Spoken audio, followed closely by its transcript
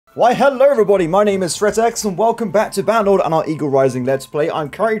Why hello everybody, my name is ThreatX and welcome back to Bannerlord and our Eagle Rising Let's Play. I'm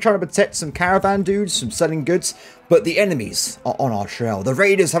currently trying to protect some caravan dudes from selling goods, but the enemies are on our trail. The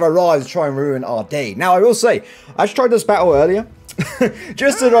raiders have arrived to try and ruin our day. Now I will say, I tried this battle earlier,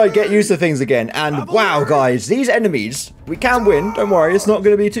 just so that I get used to things again, and wow guys, these enemies, we can win, don't worry, it's not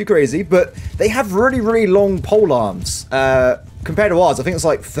going to be too crazy, but they have really long pole arms. Compared to ours, I think it's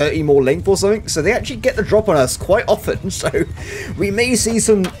like 30 more length or something, so they actually get the drop on us quite often, so we may see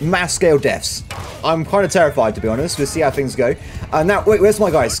some mass scale deaths. I'm kind of terrified, to be honest. We'll see how things go. Now, wait, where's my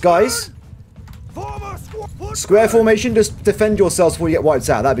guys? Guys? Square formation, just defend yourselves before you get wiped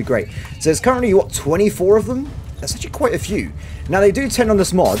out, that'd be great. So there's currently, what, 24 of them? That's actually quite a few. Now, they do tend on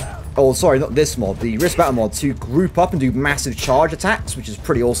this mod, oh sorry, not this mod, the Realistic Battle Mod, to group up and do massive charge attacks, which is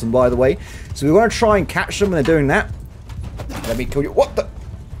pretty awesome, by the way. So we want to try and catch them when they're doing that. Let me kill you. What the?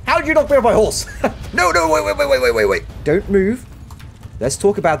 How did you knock me off my horse? No, wait. Don't move. Let's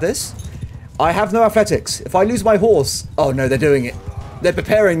talk about this. I have no athletics. If I lose my horse... Oh, no, they're doing it. They're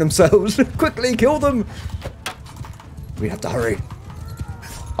preparing themselves. Quickly, kill them. We have to hurry.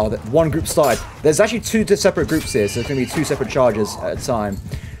 Oh, one group started. There's actually two separate groups here, so there's going to be two separate charges at a time.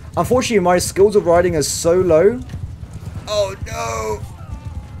 Unfortunately, my skills of riding are so low. Oh, no.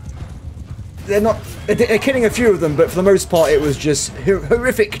 They're killing a few of them, but for the most part, it was just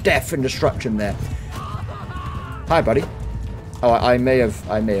horrific death and destruction there. Hi, buddy. Oh, I may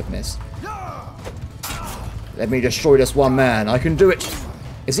have missed. Let me destroy this one man. I can do it.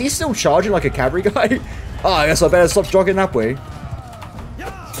 Is he still charging like a cavalry guy? Oh, I guess I better stop jogging that way.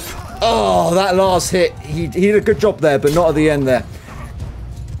 Oh, that last hit. He did a good job there, but not at the end there.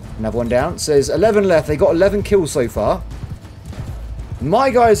 Another one down. It says 11 left. They got 11 kills so far.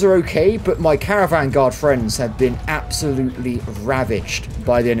 My guys are okay, but my caravan guard friends have been absolutely ravaged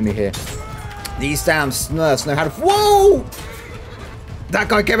by the enemy here. These damn smurfs know how to... Whoa! That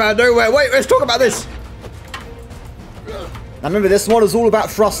guy came out of nowhere. Wait, let's talk about this. Now remember, this mod is all about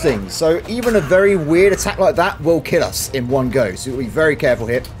thrusting, so even a very weird attack like that will kill us in one go. So we'll be very careful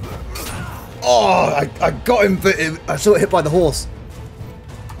here. Oh, I got him, but I saw it hit by the horse.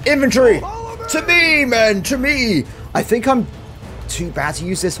 Infantry! To me, men, to me! I think I'm... too bad to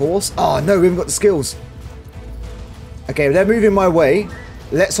use this horse. Oh no, we haven't got the skills. Okay, they're moving my way.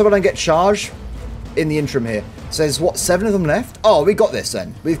 Let someone get charged in the interim here. So there's what, 7 of them left? Oh, we got this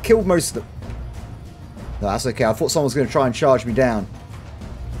then. We've killed most of them. No, that's okay. I thought someone was going to try and charge me down.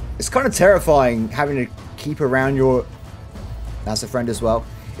 It's kind of terrifying having to keep around your... That's a friend as well.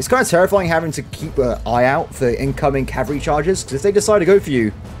 It's kind of terrifying having to keep an eye out for incoming cavalry charges, because if they decide to go for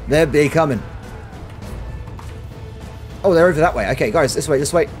you, they're big coming. Oh, they're over that way. Okay, guys, this way,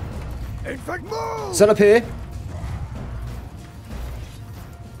 this way. Set up here.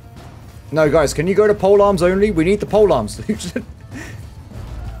 No, guys, can you go to pole arms only? We need the pole arms.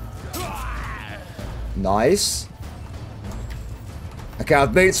 Nice. Okay,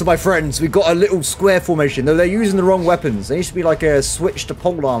 I've made it to my friends. We've got a little square formation, though they're using the wrong weapons. There needs to be like a switch to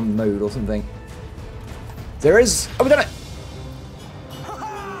pole arm mode or something. There is... Oh, we done it!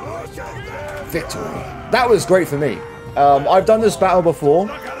 Victory. That was great for me. I've done this battle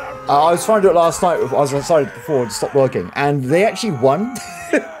before. I was trying to do it last night. I was decided before to stop working, and they actually won.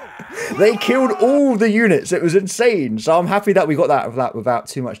 They killed all the units. It was insane. So I'm happy that we got that without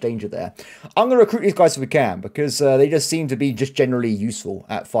too much danger there. I'm going to recruit these guys if we can, because they just seem to be just generally useful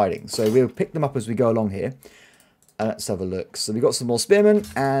at fighting. So we'll pick them up as we go along here. Let's have a look. So we got some more spearmen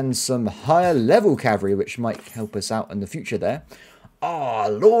and some higher level cavalry, which might help us out in the future there. Ah,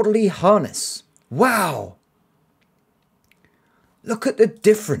 lordly harness. Wow. Look at the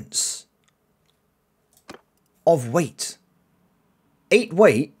difference of weight. 8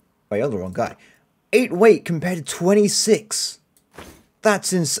 weight. Wait, you're the wrong guy. 8 weight compared to 26.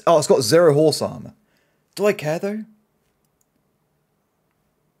 That's insane. Oh, it's got 0 horse armor. Do I care though?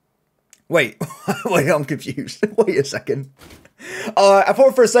 Wait, wait, I'm confused. Wait a second. I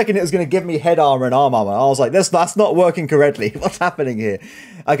thought for a second it was going to give me head armor and arm armor. I was like, that's not working correctly. What's happening here?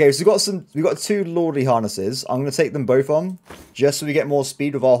 Okay, so we've got 2 lordly harnesses. I'm going to take them both on, just so we get more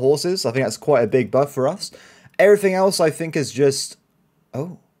speed with our horses. I think that's quite a big buff for us. Everything else I think is just...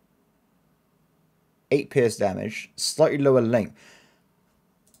 Oh. 8 pierce damage. Slightly lower length.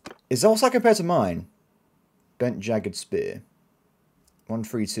 Is that also compared to mine? Bent jagged spear.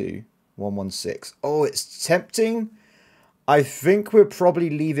 132. 116. Oh, it's tempting. I think we'll probably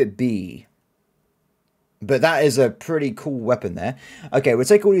leave it be. But that is a pretty cool weapon there. Okay, we'll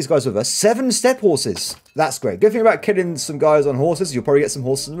take all these guys with us. 7 step horses. That's great. Good thing about killing some guys on horses, you'll probably get some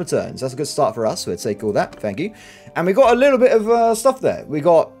horses in return. So that's a good start for us. We'll take all that. Thank you. And we got a little bit of stuff there. We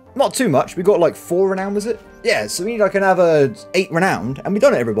got Not too much. We got like 4 renown, was it? Yeah, so we need like another 8 renowned, and we've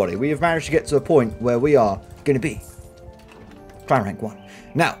done it, everybody. We have managed to get to a point where we are going to be clan rank 1.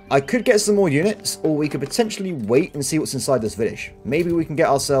 Now, I could get some more units, or we could potentially wait and see what's inside this village. Maybe we can get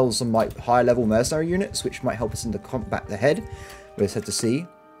ourselves some like higher level mercenary units, which might help us in the combat ahead. We'll just have to see.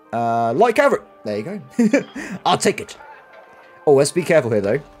 Light cavalry. There you go. I'll take it. Oh, let's be careful here,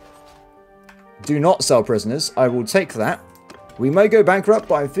 though. Do not sell prisoners. I will take that. We may go bankrupt,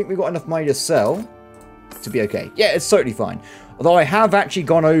 but I think we've got enough money to sell to be okay. Yeah, it's totally fine. Although I have actually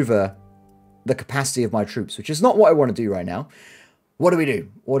gone over the capacity of my troops, which is not what I want to do right now. What do we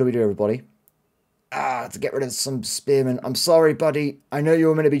do? What do we do, everybody? To get rid of some spearmen. I'm sorry, buddy. I know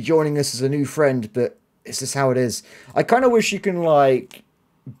you're going to be joining us as a new friend, but this is how it is. I kind of wish you can, like,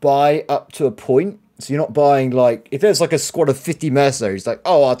 buy up to a point. So you're not buying, like, if there's, like, a squad of 50 mercenaries, like,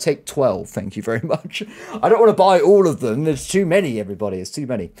 oh, I'll take 12. Thank you very much. I don't want to buy all of them. There's too many, everybody. It's too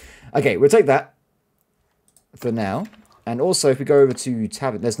many. Okay, we'll take that for now. And also, if we go over to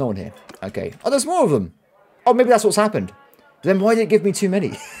Tavern, there's no one here. Okay. Oh, there's more of them. Oh, maybe that's what's happened. Then why did it give me too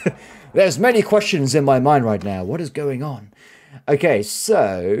many? There's many questions in my mind right now. What is going on? Okay,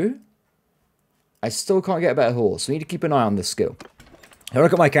 so I still can't get a better horse. We need to keep an eye on this skill. Now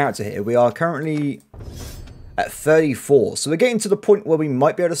look at my character here. We are currently at 34. So we're getting to the point where we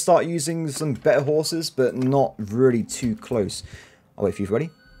might be able to start using some better horses, but not really too close. I'll wait for you,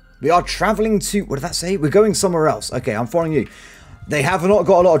 ready? We are traveling to... What did that say? We're going somewhere else. Okay, I'm following you. They have not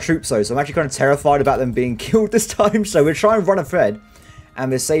got a lot of troops, though, so I'm actually kind of terrified about them being killed this time. So we're trying to run ahead, and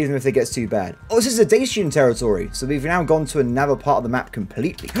we'll save them if it gets too bad. Oh, this is a Dacian territory, so we've now gone to another part of the map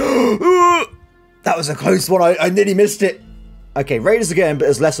completely. That was a close one. I nearly missed it. Okay, raiders again, but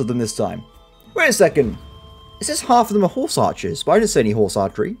there's less of them this time. Wait a second. It says half of them are horse archers, but I didn't see any horse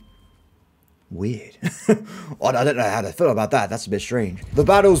archery. Weird. Well, I don't know how to feel about that. That's a bit strange. The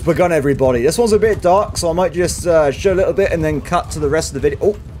battle's begun, everybody. This one's a bit dark, so I might just show a little bit and then cut to the rest of the video.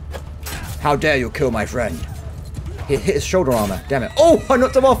 Oh! How dare you kill my friend? He hit his shoulder armor. Damn it. Oh! I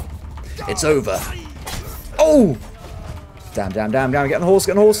knocked him off! It's over. Oh! Damn, damn, damn, damn. Get on the horse,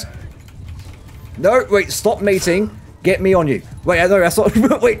 get on the horse. No, wait. Stop mating. Get me on you. Wait, no, that's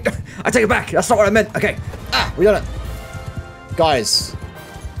not... Wait. I take it back. That's not what I meant. Okay. Ah! We done it. Guys...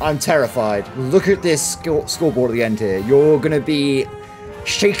 I'm terrified. Look at this scoreboard at the end here. You're going to be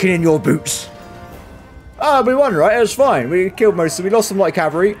shaking in your boots. Ah, we won, right? It was fine. We killed most of them. We lost some light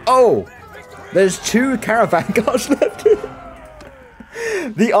cavalry. Oh, there's 2 caravan guards left.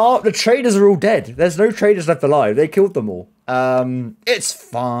 The traders are all dead. There's no traders left alive. They killed them all. It's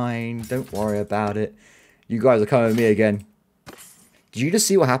fine. Don't worry about it. You guys are coming with me again. Did you just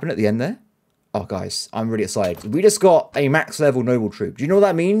see what happened at the end there? Oh, guys, I'm really excited. We just got a max level noble troop. Do you know what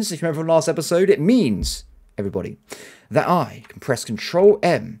that means? If you remember from last episode, it means, everybody, that I can press Control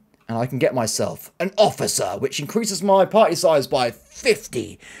M and I can get myself an officer, which increases my party size by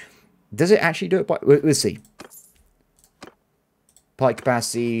 50. Does it actually do it by... Let's see. Party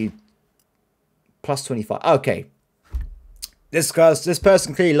capacity plus 25. Okay. This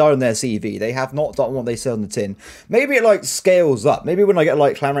person clearly lied on their CV. They have not done what they said on the tin. Maybe it, like, scales up. Maybe when I get,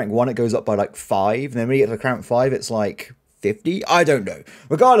 like, clan rank 1, it goes up by, like, 5. And then when you get to clan rank 5, it's, like, 50. I don't know.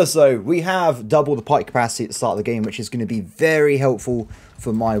 Regardless, though, we have double the party capacity at the start of the game, which is going to be very helpful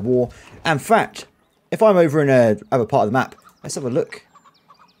for my war. And in fact, if I'm over in other part of the map, let's have a look.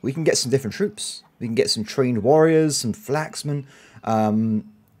 We can get some different troops. We can get some trained warriors, some flaxmen.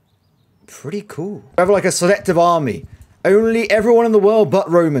 Pretty cool. We have, like, a selective army. Only everyone in the world but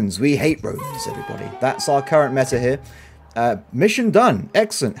Romans. We hate Romans, everybody. That's our current meta here. Mission done.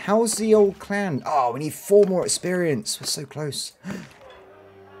 Excellent. How's the old clan? Oh, we need 4 more experience. We're so close.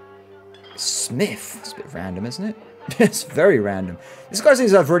 Smith. It's a bit random, isn't it? It's very random. This guy seems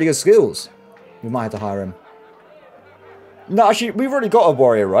to have really good skills. We might have to hire him. No, actually, we've already got a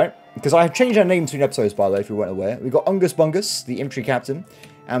warrior, right? Because I have changed our name between episodes, by the way, if you weren't aware. We've got Ungus Bungus, the infantry captain.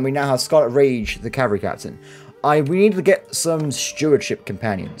 And we now have Scarlet Rage, the cavalry captain. We need to get some stewardship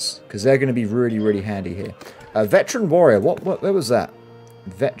companions, because they're going to be really, really handy here. Veteran warrior. Where was that?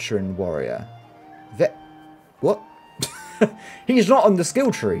 Veteran warrior. What? He's not on the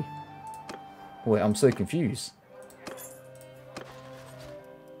skill tree. Wait, I'm so confused.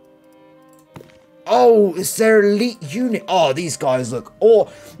 Oh, it's their elite unit. Oh, these guys look...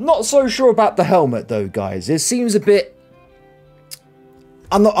 Oh, not so sure about the helmet, though, guys. It seems a bit...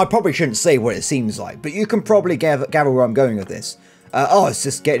 I probably shouldn't say what it seems like, but you can probably gather where I'm going with this. Oh, it's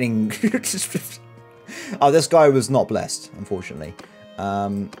just getting... Oh, this guy was not blessed, unfortunately.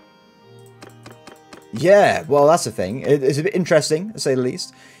 Yeah, well, that's the thing. It's a bit interesting, to say the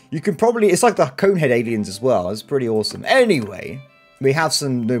least. You can probably... It's like the Conehead aliens as well. It's pretty awesome. Anyway, We have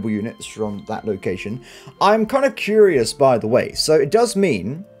some noble units from that location. I'm kind of curious, by the way. So it does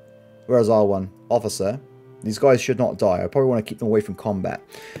mean... Where's R1? Officer. These guys should not die. I probably want to keep them away from combat.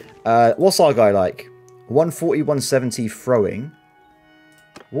 What's our guy like? 140, 170 throwing.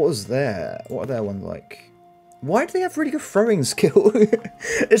 What was there? What are their ones like? Why do they have really good throwing skill?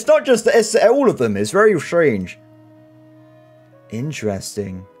 It's not just... It's all of them. It's very strange.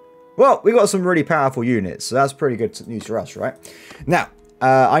 Interesting. Well, we got some really powerful units, so that's pretty good news for us, right? Now,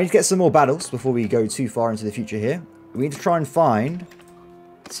 I need to get some more battles before we go too far into the future here. We need to try and find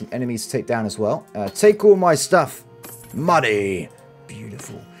some enemies to take down as well. Take all my stuff. Muddy.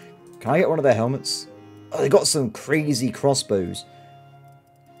 Beautiful. Can I get one of their helmets? Oh, they got some crazy crossbows.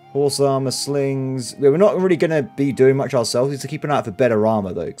 Horse armor, slings. Yeah, we're not really going to be doing much ourselves. We need to keep an eye out for better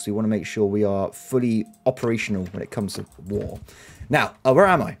armor, though, because we want to make sure we are fully operational when it comes to war. Now, where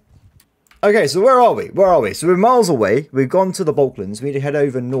am I? Okay, so where are we? Where are we? So we're miles away. We've gone to the Balkans. We need to head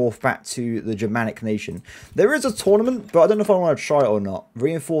over north back to the Germanic nation. There is a tournament, but I don't know if I want to try it or not.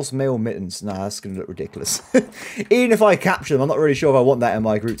 Reinforced male mittens. Nah, that's going to look ridiculous. Even if I capture them, I'm not really sure if I want that in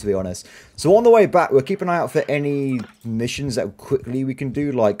my group, to be honest. So on the way back, we'll keep an eye out for any missions that quickly we can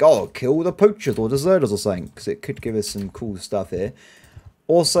do, like, oh, kill the poachers or deserters or something, because it could give us some cool stuff here.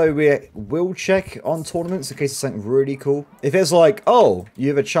 Also, we will check on tournaments in case it's something really cool. If it's like, oh, you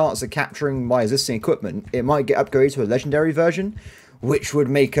have a chance of capturing my existing equipment, it might get upgraded to a legendary version, which would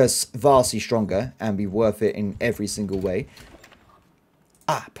make us vastly stronger and be worth it in every single way.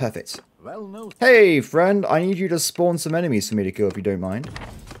 Ah, perfect. Well, no. Hey, friend, I need you to spawn some enemies for me to kill if you don't mind.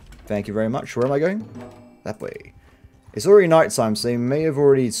 Thank you very much. Where am I going? That way. It's already nighttime, so they may have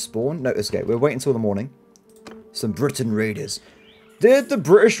already spawned. No, it's okay. We're waiting until the morning. Some Britain raiders. Did the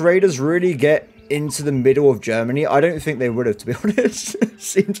British raiders really get into the middle of Germany? I don't think they would have, to be honest.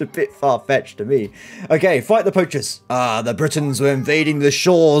 Seems a bit far-fetched to me. Okay, fight the poachers. Ah, the Britons were invading the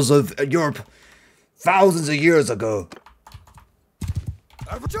shores of Europe thousands of years ago.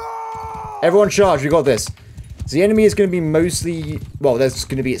 Everyone charge, we got this. So the enemy is going to be mostly... Well, there's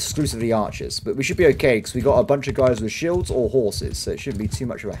going to be exclusively archers. But we should be okay, because we got a bunch of guys with shields or horses. So it shouldn't be too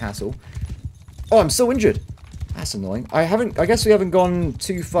much of a hassle. Oh, I'm still injured. That's annoying. I guess we haven't gone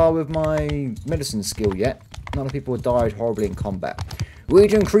too far with my medicine skill yet. None of people have died horribly in combat. We need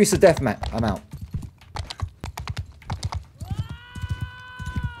to increase the death amount.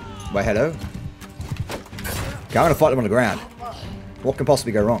 Wait, hello? Okay, I'm going to fight them on the ground. What can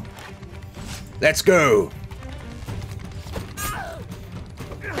possibly go wrong? Let's go!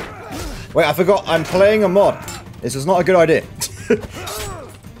 Wait, I forgot. I'm playing a mod. This is not a good idea.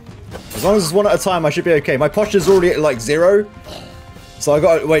 As long as it's one at a time, I should be okay. My posture's already at like 0. So I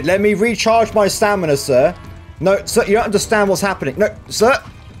got to... Wait, let me recharge my stamina, sir. No, sir, you don't understand what's happening. No, sir,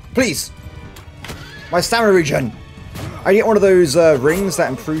 please. My stamina regen. I get one of those rings that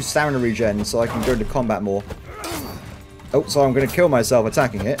improves stamina regen so I can go into combat more. Oh, so I'm going to kill myself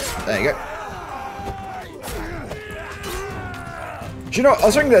attacking it. There you go. Do you know, I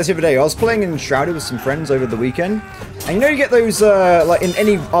was thinking this the other day. I was playing in Shrouded with some friends over the weekend. And you know you get those, like in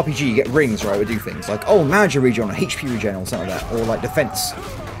any RPG, you get rings, right, that do things. Like, oh, manager regen or HP regen or something like that. Or like defense.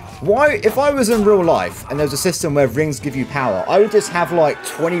 Why, if I was in real life and there's a system where rings give you power, I would just have like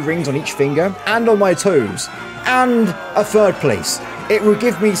 20 rings on each finger and on my toes. And a third place. It would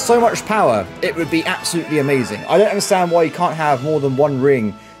give me so much power. It would be absolutely amazing. I don't understand why you can't have more than one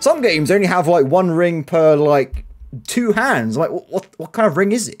ring. Some games only have like one ring per like 2 hands. Like, what kind of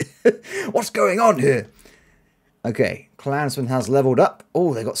ring is it? What's going on here? Okay, Clansman has leveled up.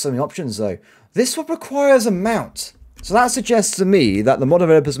 Oh, they got so many options though. This one requires a mount. So that suggests to me that the mod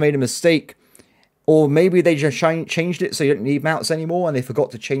developers made a mistake. Or maybe they just changed it so you don't need mounts anymore and they forgot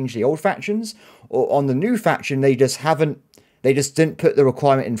to change the old factions. Or on the new faction, they just didn't put the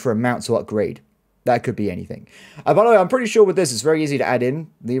requirement in for a mount to upgrade. That could be anything. By the way, I'm pretty sure with this, it's very easy to add in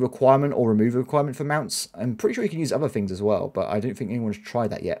the requirement or remove the requirement for mounts. I'm pretty sure you can use other things as well, but I don't think anyone's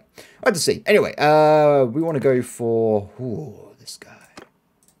tried that yet. I have to see. Anyway, we want to go for... Ooh, this guy.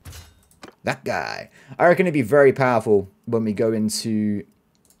 That guy. I reckon it'd be very powerful when we go into...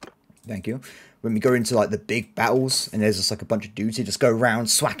 Thank you. When we go into like the big battles and there's just like a bunch of dudes who just go around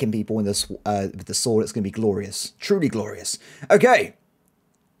swacking people in the, with the sword. It's going to be glorious. Truly glorious. Okay.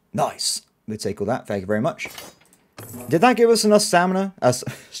 Nice. We'll take all that. Thank you very much. Did that give us enough stamina?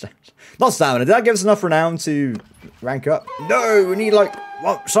 Not stamina. Did that give us enough renown to rank up? No, we need like...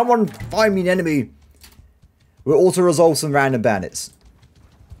 Well, someone find me an enemy. We'll auto-resolve some random bandits.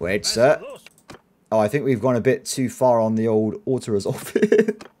 Wait, sir. Oh, I think we've gone a bit too far on the old auto-resolve.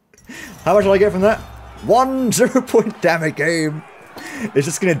 How much did I get from that? 1 0-point damage game. It's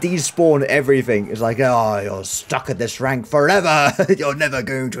just going to despawn everything. It's like, oh, you're stuck at this rank forever. You're never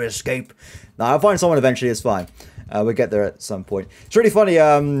going to escape. No, I'll find someone eventually. It's fine. We'll get there at some point. It's really funny.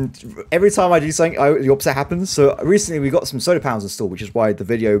 Every time I do something, the opposite happens. So recently we got some solar panels installed, which is why the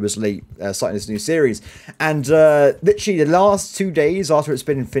video was late starting this new series. And literally the last 2 days after it's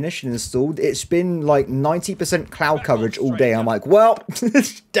been finished and installed, it's been like 90% cloud coverage all day. I'm like, well,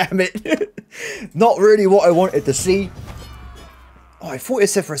 damn it. Not really what I wanted to see. Oh, I thought it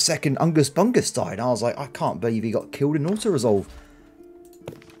said for a second Ungus Bungus died. I was like, I can't believe he got killed in auto-resolve.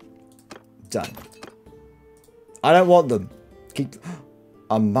 Done. I don't want them. Keep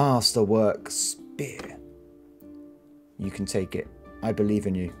a masterwork spear. You can take it. I believe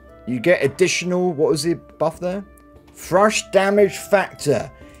in you. You get additional, what was the buff there? Thrush damage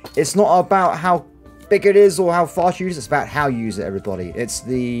factor. It's not about how big it is or how fast you use it. It's about how you use it, everybody. It's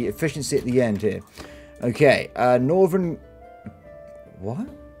the efficiency at the end here. Okay, Northern... What?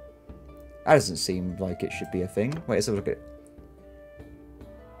 That doesn't seem like it should be a thing. Wait, let's have a look at it.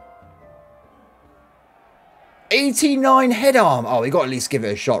 89 head arm. Oh, we got to at least give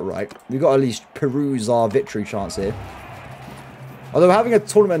it a shot, right? We got to at least peruse our victory chance here. Although having a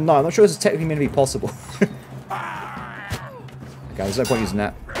tournament at night, I'm not sure this is technically going to be possible. Okay, there's no point using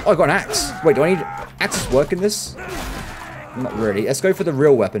that. Oh, I got an axe. Wait, do I need axes work in this? Not really. Let's go for the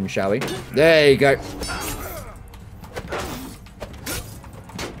real weapon, shall we? There you go.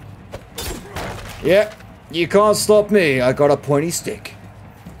 Yep, you can't stop me. I got a pointy stick.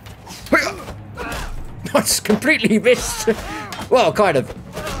 I just completely missed. Well, kind of.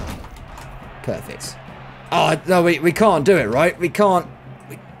 Perfect. Oh, no, we can't do it, right? We can't.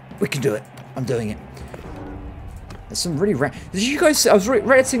 We can do it. I'm doing it. There's some really Did you guys... I was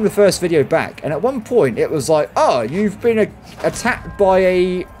editing the first video back, and at one point it was like, oh, you've been attacked by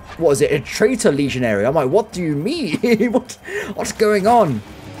a... What is it? A traitor legionary. I'm like, what do you mean? What's going on?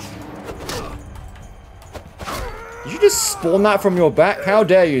 Did you just spawn that from your back? How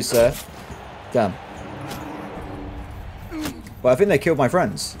dare you, sir? Damn. Well, I think they killed my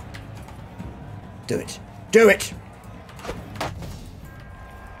friends. Do it. Do it!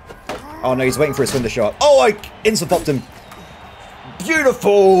 Oh no, he's waiting for his window shot. Oh, I insta-popped him.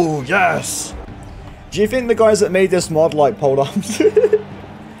 Beautiful! Yes! Do you think the guys that made this mod like pole arms?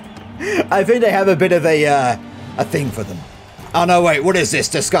 I think they have a bit of a thing for them. Oh no, wait, what is this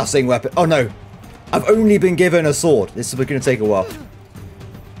disgusting weapon? Oh no. I've only been given a sword. This is going to take a while.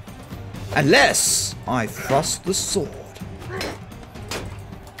 Unless I thrust the sword.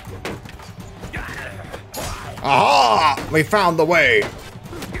 Aha! We found the way.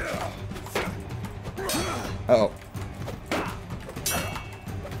 Uh-oh.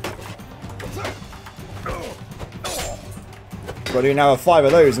 Got to now have 5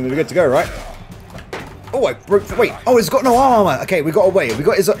 of those and we're good to go, right? Oh, I broke. Wait. Oh, he's got no armor. Okay, we got away. We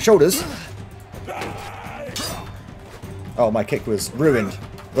got his shoulders. Oh, my kick was ruined.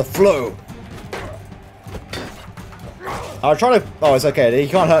 The flow. I'll try to... Oh, it's okay.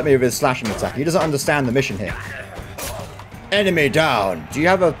 He can't hurt me with his slashing attack. He doesn't understand the mission here. Enemy down. Do you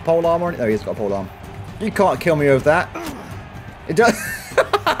have a pole arm on it? No, he's got a pole arm. You can't kill me with that. It does...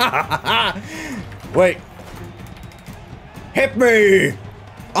 Wait. Hit me!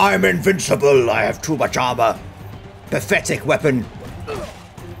 I'm invincible. I have too much armor. Pathetic weapon.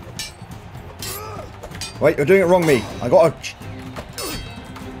 Wait, you're doing it wrong, me. I got a...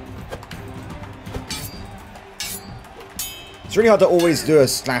 It's really hard to always do a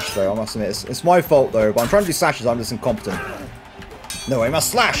slash, though, I must admit. It's my fault, though, but I'm trying to do slashes, I'm just incompetent. No, I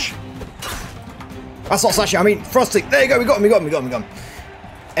must slash! That's not slashing, I mean thrusting. There you go, we got him, we got him, we got him, we got him.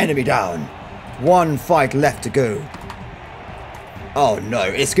 Enemy down. 1 fight left to go. Oh, no,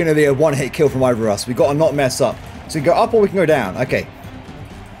 it's going to be a one-hit kill from either of us. We've got to not mess up. So we can go up or we can go down. Okay.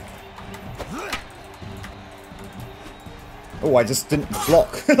 Oh, I just didn't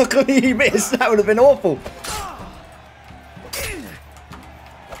block. Luckily he missed. That would have been awful.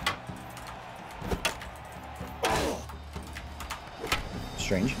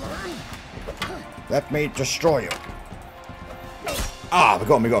 Strange. Let me destroy you. Ah, we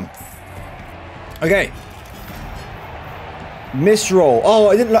got him, we got him. Okay. Misroll. Oh,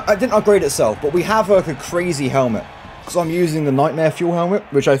 I didn't upgrade itself, but we have like a crazy helmet. So I'm using the Nightmare Fuel helmet,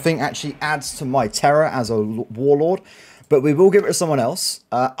 which I think actually adds to my terror as a warlord. But we will give it to someone else.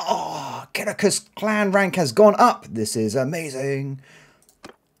 Oh, Killiacus clan rank has gone up. This is amazing.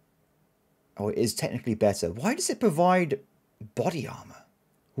 Oh, it is technically better. Why does it provide body armor?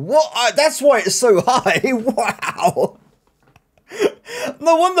 What? That's why it's so high. Wow.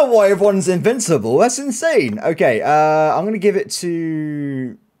 No wonder why everyone's invincible. That's insane. Okay, I'm going to give it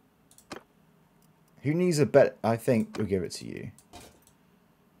to... Who needs a bet? I think we'll give it to you.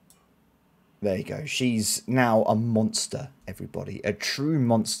 There you go. She's now a monster, everybody. A true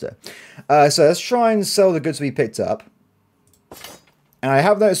monster. So let's try and sell the goods we picked up. And I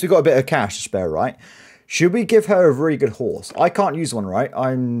have noticed we've got a bit of cash to spare, right? Should we give her a really good horse? I can't use one, right?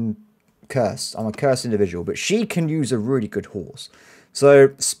 I'm cursed. I'm a cursed individual. But she can use a really good horse.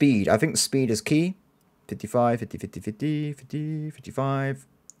 So, speed. I think speed is key. 55, 50, 50, 50, 50, 55.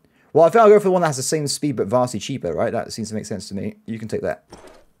 Well, I think I'll go for the one that has the same speed but vastly cheaper, right? That seems to make sense to me. You can take that.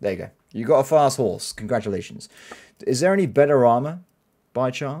 There you go. You got a fast horse. Congratulations. Is there any better armor by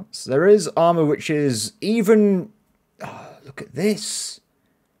chance? There is armor which is even... Oh, look at this.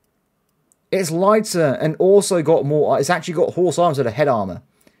 It's lighter and also got more... It's actually got horse arms with a head armor.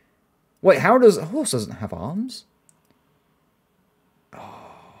 Wait, how does... A horse doesn't have arms? Oh,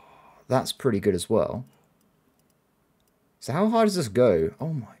 that's pretty good as well. So how high does this go?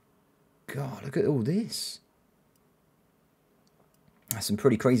 Oh my god, look at all this. That's some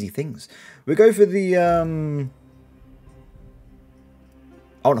pretty crazy things. We go for the... I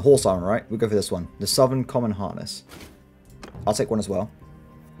want a horse armor, right? We'll go for this one. The Southern Common Harness. I'll take one as well.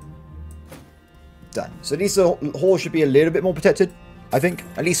 Done. So at least the horse should be a little bit more protected, I think.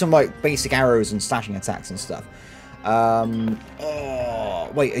 At least some like basic arrows and slashing attacks and stuff.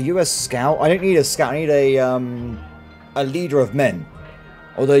 Oh, wait, a US scout? I don't need a scout. I need a leader of men.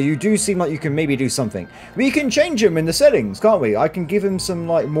 Although you do seem like you can maybe do something. We can change him in the settings, can't we? I can give him some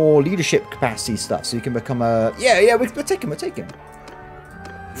like more leadership capacity stuff, so you can become a... Yeah, we'll take him, we'll take him.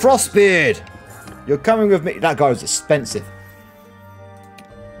 Frostbeard! You're coming with me. That guy was expensive.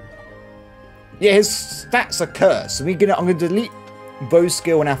 Yeah, his stats are cursed. So I'm going to delete bow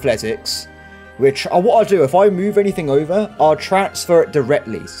skill and athletics. Which, what I'll do, if I move anything over, I'll transfer it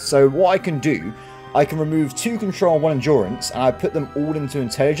directly. So what I can do... I can remove 2 control and 1 endurance, and I put them all into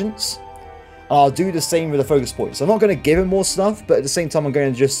intelligence. And I'll do the same with the focus points. So I'm not going to give him more stuff, but at the same time I'm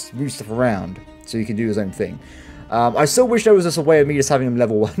going to just move stuff around so he can do his own thing. I still wish there was just a way of me just having him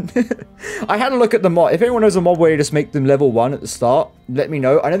level 1. I had a look at the mod. If anyone knows a mod where you just make them level 1 at the start, let me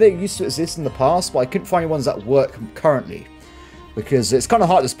know. I know they used to exist in the past, but I couldn't find any ones that work currently. Because it's kind of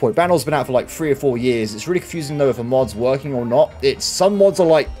hard at this point. Bannerlord's been out for like 3 or 4 years. It's really confusing though if a mod's working or not. Some mods are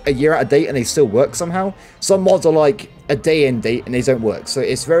like a year out of date and they still work somehow. Some mods are like a day in date and they don't work. So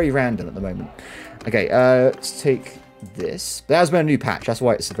it's very random at the moment. Okay, let's take this. There has been a new patch. That's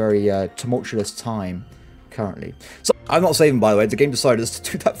why it's a very tumultuous time currently. So I'm not saving, by the way. The game decided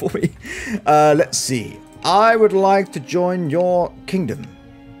to do that for me. Let's see. I would like to join your kingdom.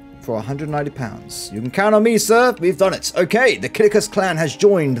 For £190. You can count on me, sir. We've done it. Okay, the Killiacus clan has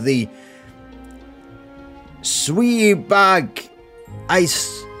joined the Sweebag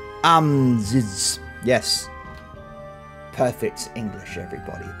Ice Amzids. Yes. Perfect English,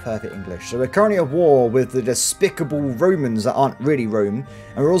 everybody. Perfect English. So we're currently at war with the despicable Romans that aren't really Rome.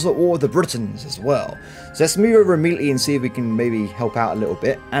 And we're also at war with the Britons as well. So let's move over immediately and see if we can maybe help out a little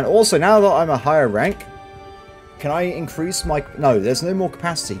bit. And also, now that I'm a higher rank, can I increase my... No, there's no more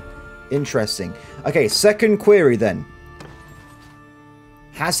capacity. Interesting. Okay, second query then.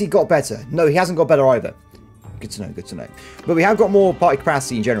 Has he got better? No, he hasn't got better either. Good to know, good to know. But we have got more party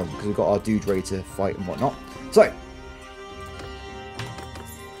capacity in general, because we've got our dude ready to fight and whatnot. So,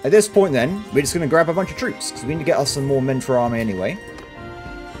 at this point then, we're just going to grab a bunch of troops, because we need to get us some more men for our army anyway.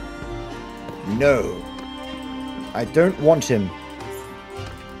 No. I don't want him.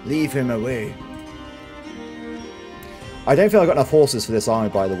 Leave him away. I don't feel I've got enough horses for this army,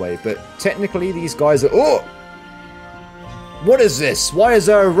 by the way, but technically these guys are... Oh! What is this? Why is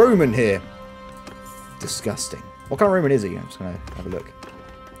there a Roman here? Disgusting. What kind of Roman is he? I'm just going to have a look.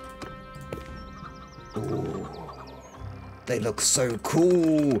 Ooh. They look so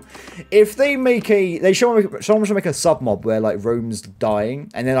cool. If they make a... Someone should make a sub-mob where, like, Rome's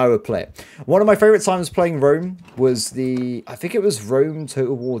dying, and then I would play it. One of my favourite times playing Rome was the... I think it was Rome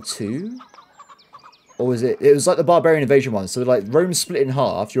Total War 2? Or was it? It was like the Barbarian Invasion one. So like Rome's split in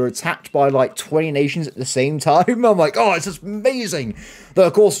half. You're attacked by like 20 nations at the same time. I'm like, oh, it's just amazing. Though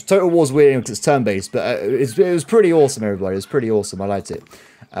of course Total War's weird because it's turn-based, but it was pretty awesome, everybody. It was pretty awesome. I liked it.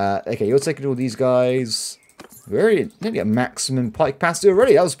 Okay, you're taking all these guys. Nearly a maximum pike capacity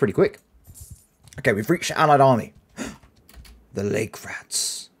already. That was pretty quick. Okay, we've reached the Allied army. The Lake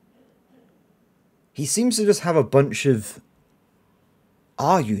Rats. He seems to just have a bunch of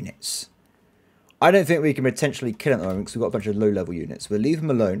R units. I don't think we can potentially kill him at the moment because we've got a bunch of low-level units. We'll leave him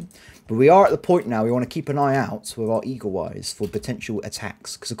alone. But we are at the point now we want to keep an eye out with our eagle eyes for potential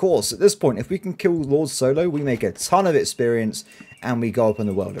attacks. Because, of course, at this point, if we can kill Lord Solo, we make a ton of experience and we go up in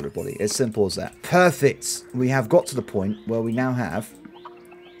the world, everybody. As simple as that. Perfect. We have got to the point where we now have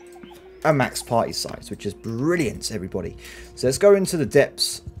a max party size, which is brilliant, everybody. So let's go into the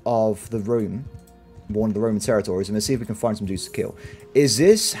depths of the Rome, one of the Roman territories, and let's see if we can find some dudes to kill. Has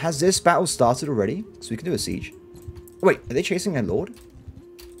this battle started already? So we can do a siege. Wait, are they chasing their lord?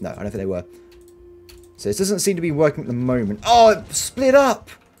 No, I don't think they were. So this doesn't seem to be working at the moment. Oh, it split up!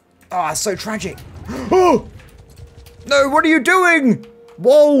 Oh, it's so tragic. Oh! No, what are you doing?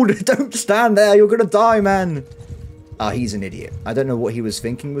 Wold, don't stand there. You're going to die, man. Ah, he's an idiot. I don't know what he was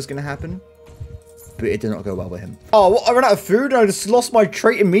thinking was going to happen, but it did not go well with him. Oh, what? I ran out of food and I just lost my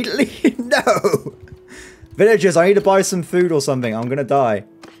trait immediately? No. Villagers, I need to buy some food or something. I'm going to die.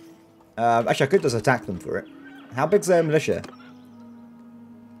 Actually, I could just attack them for it. How big's their militia?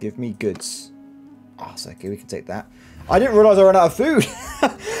 Give me goods. Oh, so okay, we can take that. I didn't realise I ran out of food.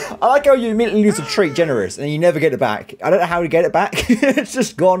 I like how you immediately lose a trait, generous, and you never get it back. I don't know how to get it back. It's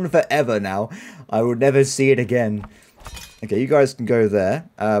just gone forever now. I will never see it again. Okay, you guys can go there.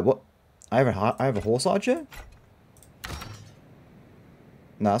 What? I have a horse archer?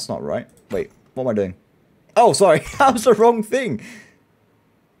 No, that's not right. Wait, what am I doing? Oh, sorry. That was the wrong thing.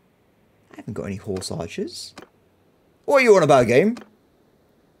 I haven't got any horse archers. What are you on about, game?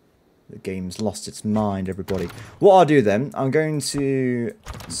 The game's lost its mind, everybody. What I'll do then, I'm going to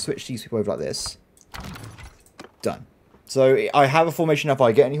switch these people over like this. Done. So I have a formation up. If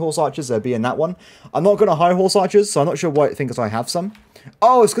I get any horse archers, they'll be in that one. I'm not going to hire horse archers, so I'm not sure why it thinks I have some.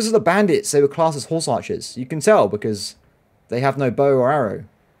 Oh, it's because of the bandits. They were classed as horse archers. You can tell because they have no bow or arrow.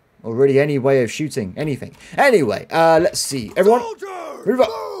 Or really any way of shooting anything. Anyway, let's see. Everyone, move up.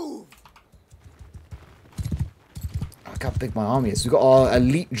 Look how big my army is. We've got our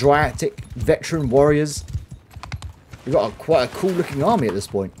elite Dryatic veteran warriors. We've got quite a cool looking army at this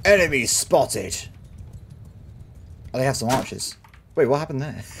point. Enemy spotted. Oh, they have some archers. Wait, what happened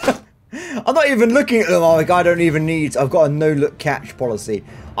there? I'm not even looking at them. I'm like, I don't even need. I've got a no look catch policy.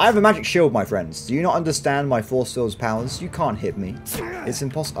 I have a magic shield, my friends. Do you not understand my force field's powers? You can't hit me. It's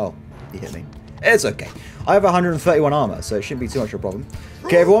impossible. Oh, he hit me. It's okay. I have 131 armor, so it shouldn't be too much of a problem.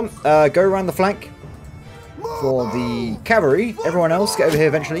 Okay, everyone, go around the flank. For the cavalry, everyone else get over here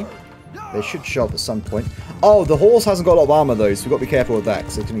eventually. They should show up at some point. Oh, the horse hasn't got a lot of armor though, so we've got to be careful with that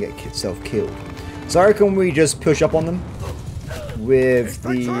because they're going to get itself killed. So I reckon we just push up on them with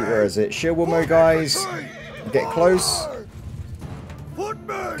the, where is it, shield mode guys. Get close.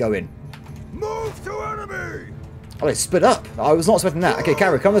 Go in. Move to enemy. Oh, they split up. I was not expecting that. Okay,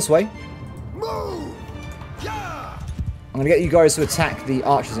 cavalry, come this way. I'm going to get you guys to attack the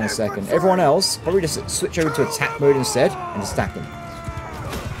archers in a second. Everyone else, probably just switch over to attack mode instead and just attack them.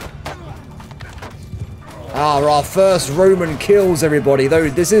 Ah, our first Roman kills, everybody. Though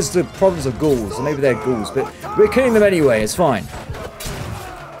this is the province of Gauls, so maybe they're Gauls, but we're killing them anyway. It's fine.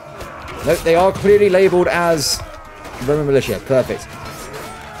 Nope, they are clearly labelled as Roman militia. Perfect.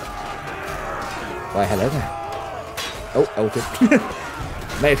 Why, hello there. Oh, okay.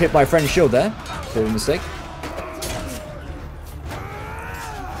 May have hit my friend's shield there. Bit of a mistake.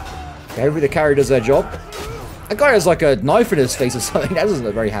 Okay, hopefully the carry does their job. That guy has like a knife in his face or something. That doesn't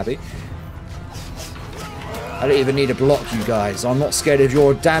look very happy. I don't even need to block you guys. I'm not scared of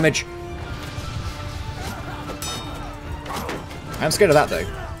your damage. I'm scared of that though.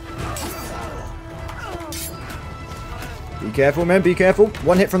 Be careful, men. Be careful.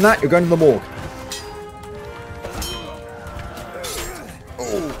 One hit from that, you're going to the morgue.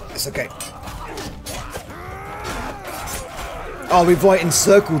 Oh, it's okay. Oh, we've like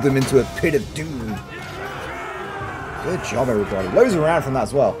encircled them into a pit of doom. Good job, everybody. Loads around from that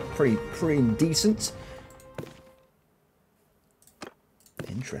as well. Pretty decent.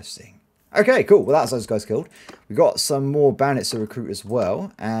 Interesting. Okay, cool. Well, that's those guys killed. We've got some more bandits to recruit as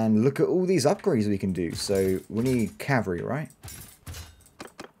well. And look at all these upgrades we can do. So we need cavalry, right?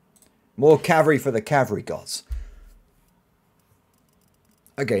 More cavalry for the cavalry gods.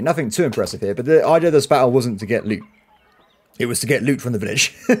 Okay, nothing too impressive here. But the idea of this battle wasn't to get loot. It was to get loot from the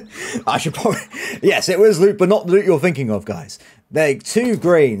village. I should probably... Yes, it was loot, but not the loot you're thinking of, guys. They're 2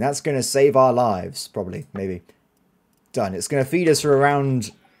 grain. That's going to save our lives. Probably. Maybe. Done. It's going to feed us for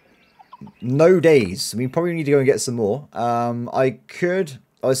around no days. We probably need to go and get some more. I could...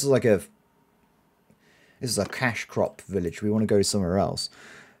 Oh, this is like a... This is a cash crop village. We want to go somewhere else.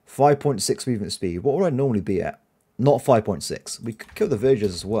 5.6 movement speed. What would I normally be at? Not 5.6. We could kill the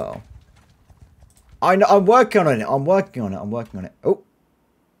villagers as well. I know, I'm working on it. I'm working on it. Oh.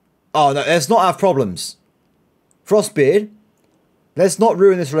 Oh, no, let's not have problems. Frostbeard, let's not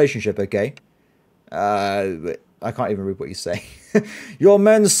ruin this relationship, okay? I can't even read what you say. Your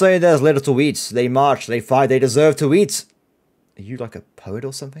men say there's little to eat. They march, they fight, they deserve to eat. Are you like a poet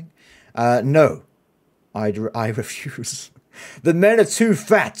or something? No. I refuse. The men are too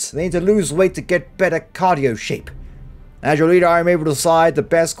fat. They need to lose weight to get better cardio shape. As your leader, I am able to decide the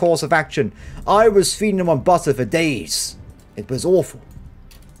best course of action. I was feeding them on butter for days. It was awful.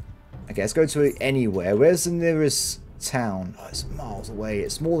 Okay, let's go to anywhere. Where's the nearest town? Oh, it's miles away.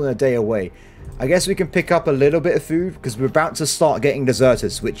 It's more than a day away. I guess we can pick up a little bit of food because we're about to start getting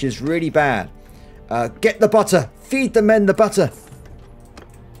deserters, which is really bad. Get the butter. Feed the men the butter.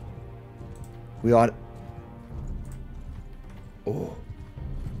 We are... Oh.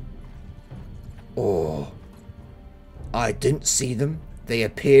 Oh. I didn't see them. They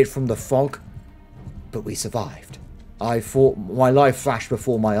appeared from the fog. But we survived. I thought my life flashed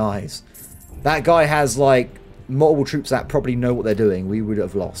before my eyes. That guy has, like, multiple troops that probably know what they're doing. We would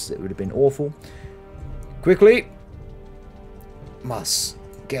have lost. It would have been awful. Quickly. Must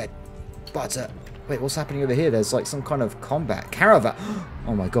get butter. Wait, what's happening over here? There's, like, some kind of combat. Caravan.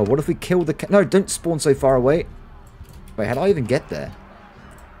 Oh, my God. What if we kill the... No, don't spawn so far away. Wait, how do I even get there?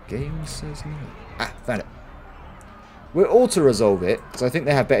 Game says no. Ah, found it. We'll auto-resolve it, because I think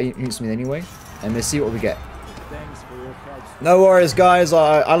they have better units than me anyway. And let's see what we get. No worries, guys.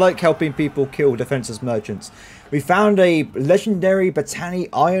 I like helping people kill defenseless merchants. We found a legendary Botany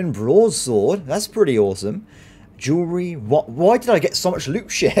Iron Broadsword. That's pretty awesome. Jewelry. What? Why did I get so much loot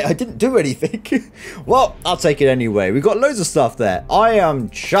shit? I didn't do anything. Well, I'll take it anyway. We've got loads of stuff there. I am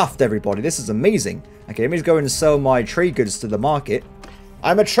chuffed, everybody. This is amazing. Okay, let me just go and sell my trade goods to the market.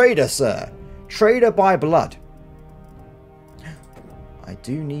 I'm a trader, sir. Trader by blood. I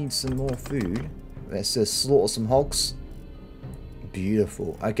do need some more food. Let's just slaughter some hogs.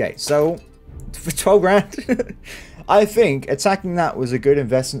 Beautiful. Okay, so for 12 grand, I think attacking that was a good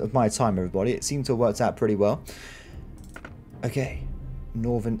investment of my time, everybody. It seemed to have worked out pretty well. Okay,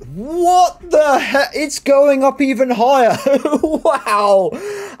 northern. What the heck? It's going up even higher. Wow,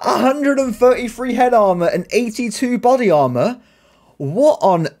 133 head armor and 82 body armor. What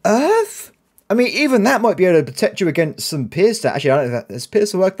on earth? I mean, even that might be able to protect you against some Pierce. Actually, I don't know if does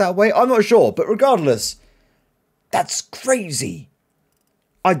Pierce work that way. I'm not sure, but regardless, that's crazy.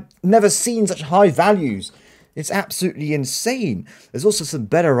 I've never seen such high values. It's absolutely insane. There's also some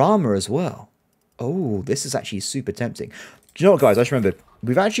better armor as well. Oh, this is actually super tempting. Do you know what, guys? I just remembered.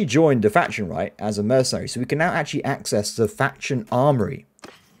 We've actually joined the faction, right, as a mercenary. So we can now actually access the faction armory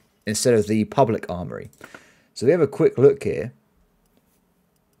instead of the public armory. So we have a quick look here.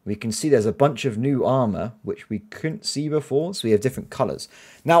 We can see there's a bunch of new armor, which we couldn't see before, so we have different colors.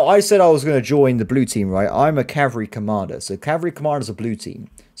 Now, I said I was going to join the blue team, right? I'm a cavalry commander, so cavalry commander is a blue team.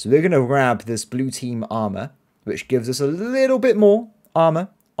 So we're going to grab this blue team armor, which gives us a little bit more armor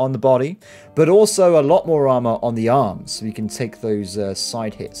on the body, but also a lot more armor on the arms, so we can take those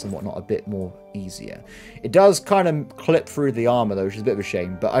side hits and whatnot a bit more easier. It does kind of clip through the armor, though, which is a bit of a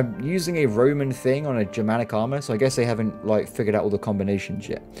shame, but I'm using a Roman thing on a Germanic armor, so I guess they haven't, like, figured out all the combinations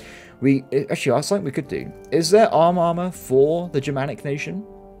yet. Actually, that's something we could do. Is there armor for the Germanic nation?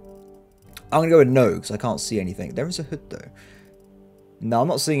 I'm going to go with no, because I can't see anything. There is a hood, though. No, I'm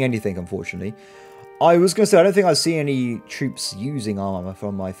not seeing anything, unfortunately. I was going to say, I don't think I see any troops using armor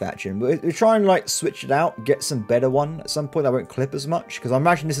from my faction. But we try and, like, switch it out, get some better one. At some point, I won't clip as much. Because I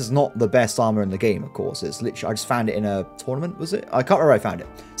imagine this is not the best armor in the game, of course. It's literally, I just found it in a tournament, was it? I can't remember where I found it.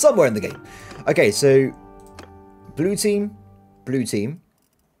 Somewhere in the game. Okay, so, blue team. Blue team.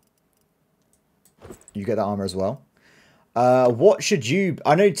 You get that armor as well. What should you...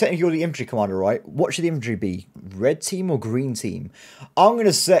 I know technically you're the infantry commander, right? What should the infantry be? Red team or green team? I'm going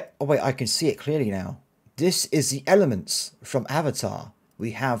to set... Oh, wait, I can see it clearly now. This is the elements from Avatar.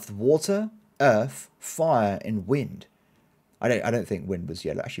 We have water, earth, fire, and wind. I don't think wind was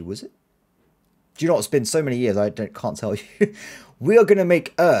yellow. Actually, was it? Do you know, it's been so many years, can't tell you. We are going to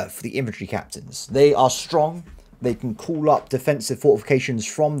make earth the infantry captains. They are strong. They can call up defensive fortifications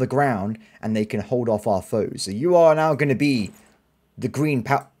from the ground, and they can hold off our foes. So you are now going to be the green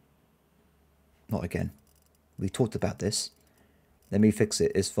power... Not again. We talked about this. Let me fix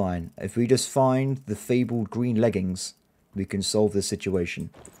it. It's fine. If we just find the fabled green leggings, we can solve the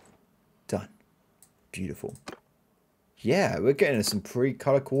situation. Done. Beautiful. Yeah, we're getting some pretty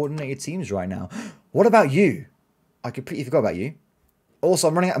color coordinated teams right now. What about you? I completely forgot about you. Also,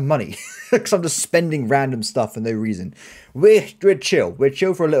 I'm running out of money because I'm just spending random stuff for no reason. We're chill. We're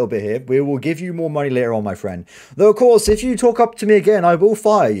chill for a little bit here. We will give you more money later on, my friend. Though, of course, if you talk up to me again, I will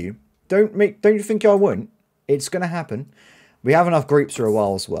fire you. Don't you think I won't? It's going to happen. We have enough grapes for a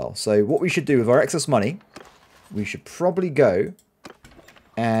while as well. So what we should do with our excess money, we should probably go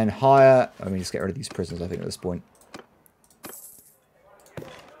and hire... I mean, just get rid of these prisoners, I think, at this point.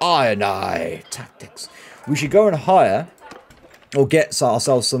 Iron Eye tactics. We should go and hire... or get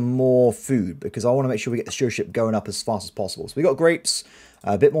ourselves some more food, because I want to make sure we get the stewardship going up as fast as possible. So we got grapes,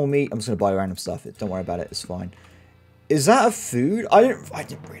 a bit more meat. I'm just going to buy random stuff. Don't worry about it. It's fine. Is that a food? I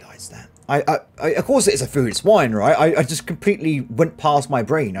didn't realise that. Of course it is a food. It's wine, right? I just completely went past my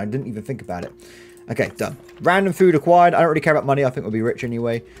brain. I didn't even think about it. Okay, done. Random food acquired. I don't really care about money. I think we'll be rich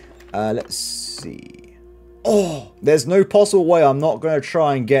anyway. Let's see. Oh, there's no possible way I'm not going to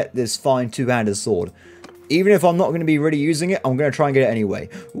try and get this fine two-handed sword. Even if I'm not going to be really using it, I'm going to try and get it anyway.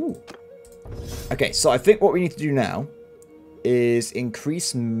 Ooh. Okay, so I think what we need to do now is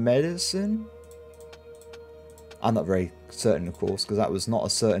increase medicine. I'm not very certain, of course, because that was not a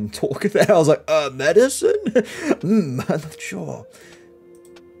certain talk there. I was like, medicine? I'm not sure.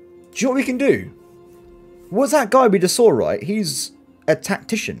 Do you know what we can do? Was that guy we just saw, right? He's a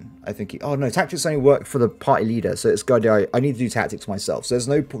tactician, I think. Oh, no, tactics only work for the party leader, so it's good idea. I need to do tactics myself, so there's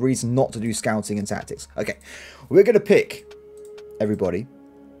no reason not to do scouting and tactics. Okay, we're going to pick, everybody,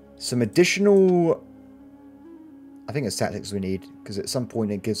 some additional... I think it's tactics we need, because at some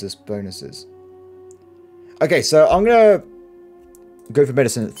point it gives us bonuses. Okay, so I'm going to go for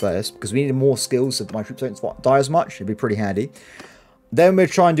medicine at first, because we need more skills so my troops don't die as much. It'd be pretty handy. Then we'll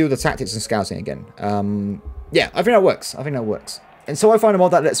try and do the tactics and scouting again. Yeah, I think that works. I think that works. And so I find a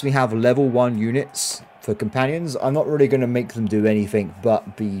mod that lets me have level 1 units for companions. I'm not really going to make them do anything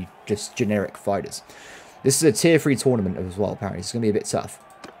but be just generic fighters. This is a tier 3 tournament as well, apparently. It's going to be a bit tough.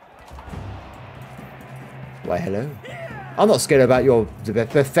 Why, hello. I'm not scared about your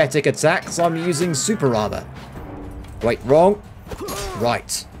pathetic attacks. I'm using super armor. Wait, wrong.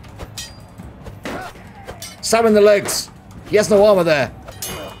 Right. Stab in the legs. He has no armor there.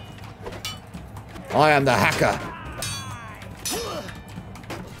 I am the hacker.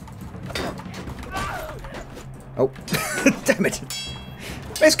 Oh, damn it.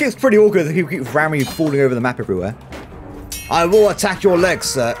 This game's pretty awkward. He keeps randomly falling over the map everywhere. I will attack your legs,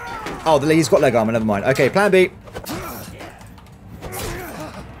 sir. Oh, he's got leg armor. Never mind. Okay, plan B.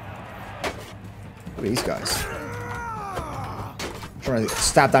 Look at these guys. I'm trying to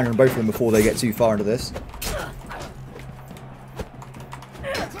stab down on both of them before they get too far into this.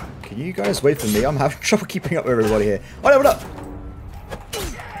 Can you guys wait for me? I'm having trouble keeping up with everybody here. Oh, no, what up?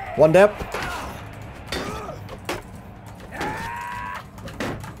 One down.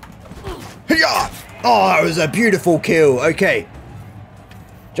 Oh, that was a beautiful kill. Okay.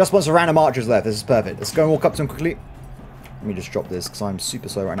 Just once a random archers left. This is perfect. Let's go and walk up to him quickly. Let me just drop this because I'm super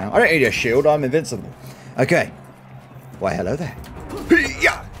slow right now. I don't need a shield. I'm invincible. Okay. Why, hello there.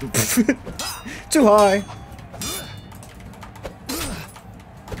 Too high.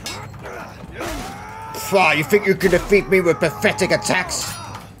 Ah, you think you can defeat me with pathetic attacks?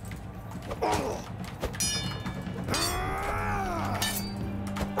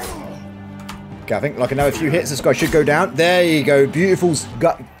 Okay, I think like another few hits, this guy should go down. There you go. Beautiful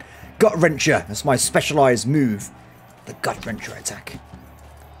gut wrencher. That's my specialized move. The gut wrencher attack.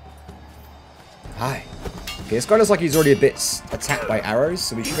 Hi. Okay, this guy looks like he's already a bit attacked by arrows,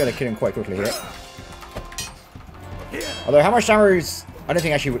 so we should be able to kill him quite quickly here. Although, how much arrows... I don't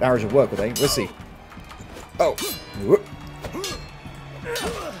think actually arrows would work, would they? Let's see. Oh.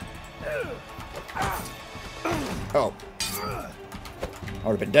 Oh. I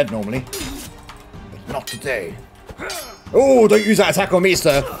would have been dead normally. But not today. Oh, don't use that attack on me,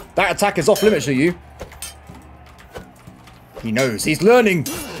 sir. That attack is off limits to you. He knows. He's learning.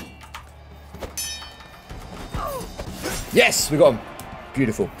 Yes, we got him.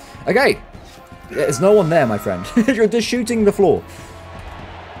 Beautiful. Okay. There's no one there, my friend. You're just shooting the floor.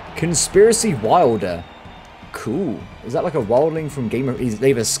 Conspiracy Wilder. Cool. Is that like a wildling from Game of...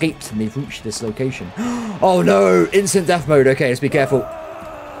 They've escaped and they've reached this location. Oh no! Instant death mode. Okay, let's be careful.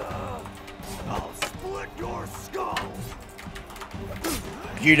 I'll split your skull.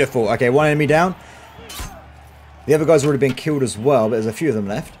 Beautiful. Okay, one enemy down. The other guy's already been killed as well, but there's a few of them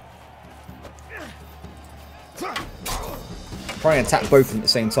left. Try and attack both of them at the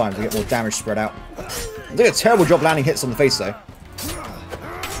same time to get more damage spread out. I'm doing a terrible job landing hits on the face though.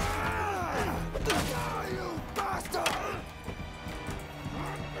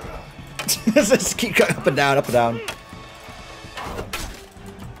 Just keep going up and down, up and down.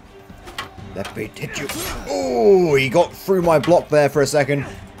 That bait hit you. Oh, he got through my block there for a second.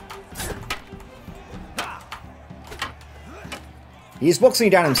 He's boxing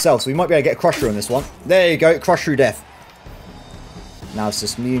down himself, so we might be able to get a crush through on this one. There you go, crush through death. Now it's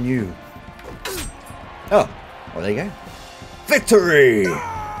just me and you. Oh, well there you go. Victory!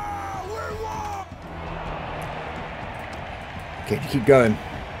 Okay, keep going.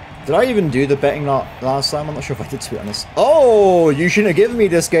 Did I even do the betting last time? I'm not sure if I did, to be honest. Oh, you shouldn't have given me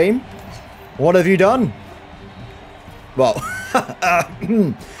this game. What have you done? Well,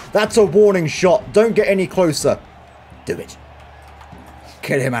 that's a warning shot. Don't get any closer. Do it.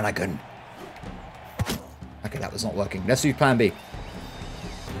 Kill him, Anakin. I Okay, that was not working. Let's do plan B.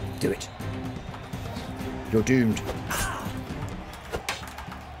 Do it. You're doomed.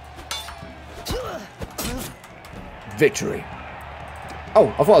 Victory. Oh,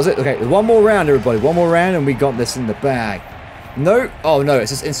 I thought that was it. Okay, one more round, everybody. One more round, and we got this in the bag. No. Oh, no.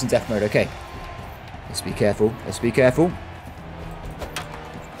 It's just instant death mode. Okay. Let's be careful. Let's be careful.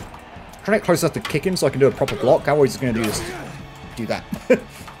 Trying to get close enough to kick him so I can do a proper block. How are we just going to do this? Do that.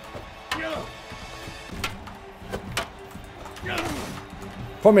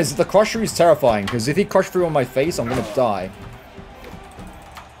 Problem is, the crusher is terrifying, because if he crushed through on my face, I'm going to die.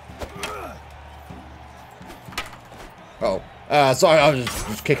 Oh. Sorry, I was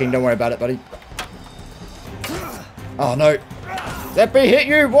just kicking. Don't worry about it, buddy. Oh, no. Let me hit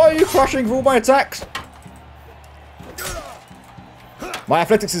you! Why are you crushing through all my attacks? My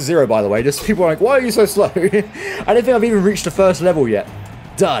athletics is 0, by the way. Just people are like, why are you so slow? I don't think I've even reached the first level yet.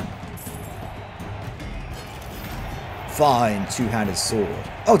 Done. Fine, two-handed sword.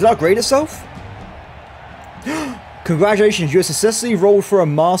 Oh, did I upgrade itself? Congratulations, you have successfully rolled for a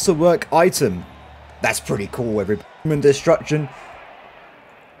masterwork item. That's pretty cool, everybody. Human destruction.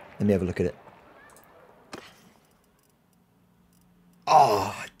 Let me have a look at it.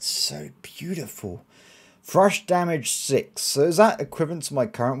 Oh, it's so beautiful. Thrush damage 6. So is that equivalent to my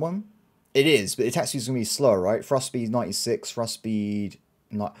current one? It is, but the attack speed is going to be slower, right? Thrust speed 96, thrust speed...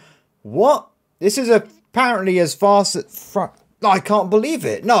 Not... What? This is apparently as fast as... I can't believe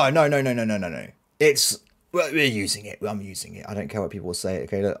it. No. It's... Well, we're using it. I'm using it. I don't care what people say.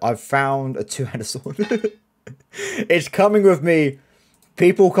 Okay, look, I've found a two-handed sword. It's coming with me.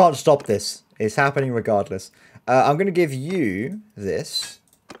 People can't stop this. It's happening regardless. I'm going to give you this.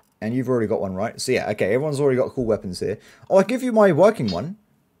 And you've already got one, right? So yeah, okay, everyone's already got cool weapons here. Oh, I'll give you my working one.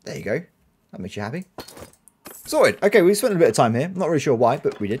 There you go. That makes you happy. Sorted. Okay, we spent a bit of time here. I'm not really sure why,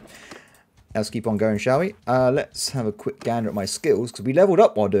 but we did. Let's keep on going, shall we? Let's have a quick gander at my skills, because we leveled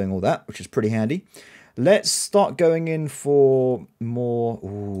up while doing all that, which is pretty handy. Let's start going in for more...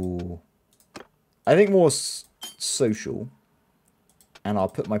 Ooh. I think more social. And I'll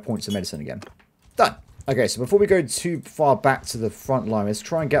put my points of medicine again. Done. Okay, so before we go too far back to the front line, let's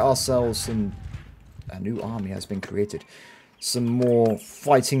try and get ourselves some... A new army has been created. Some more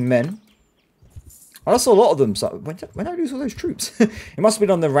fighting men. I saw a lot of them. So when did I lose all those troops? It must have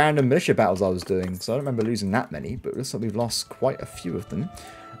been on the random militia battles I was doing. So I don't remember losing that many. But it looks like we've lost quite a few of them.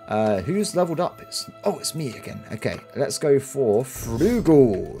 Who's leveled up? It's me again. Okay, let's go for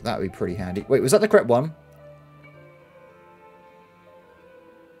Frugal. That would be pretty handy. Wait, was that the correct one?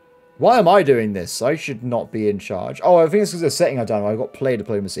 Why am I doing this? I should not be in charge. Oh, I think it's because of the setting I've done. I got play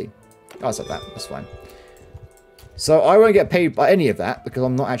diplomacy. Oh, it's like that. That's fine. So I won't get paid by any of that because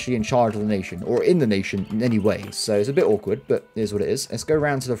I'm not actually in charge of the nation or in the nation in any way. So it's a bit awkward, but it is what it is. Let's go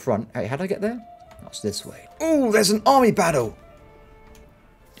around to the front. Hey, how did I get there? That's this way. Oh, there's an army battle.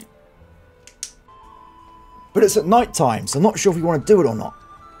 But it's at night time, so I'm not sure if we want to do it or not.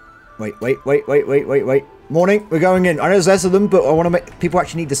 Wait. Morning, we're going in. I know there's less of them, but I want to make people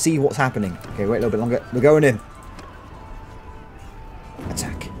actually need to see what's happening. Okay, wait a little bit longer. We're going in.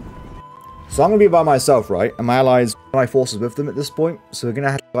 Attack. So I'm going to be by myself, right? And my allies, my forces with them at this point. So we're going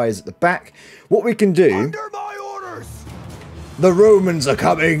to have guys at the back. What we can do... Under my orders! The Romans are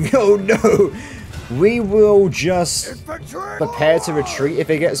coming! Oh no! We will just prepare to retreat if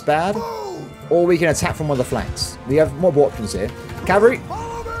it gets bad. Or we can attack from one of the flanks. We have multiple options here. Cavalry,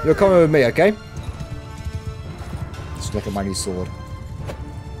 you're coming with me, okay? Let's look at my new sword.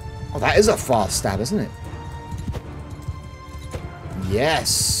 Oh, that is a fast stab, isn't it?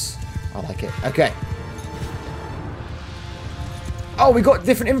 Yes. I like it. Okay. Oh, we got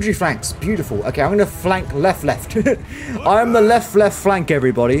different infantry flanks. Beautiful. Okay, I'm going to flank left. I'm the left flank,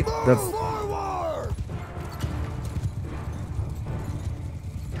 everybody.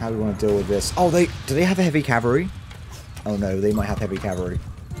 How do we want to deal with this? Oh, do they have a heavy cavalry? Oh no, they might have heavy cavalry.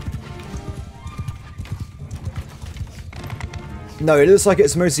 No, it looks like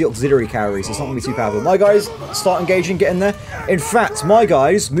it's mostly auxiliary cavalry, so it's not going to be too powerful. My guys, start engaging, get in there. In fact, my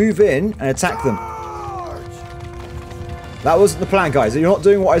guys, move in and attack them. That wasn't the plan, guys. You're not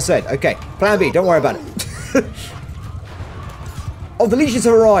doing what I said. Okay, plan B, don't worry about it. Oh, the legions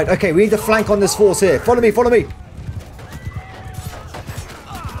have arrived. Okay, we need to flank on this force here. Follow me.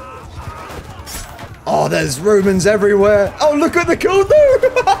 Oh, there's Romans everywhere. Oh, look at the kill there.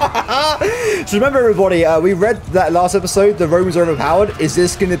 So remember, everybody, we read that last episode, the Romans are overpowered. Is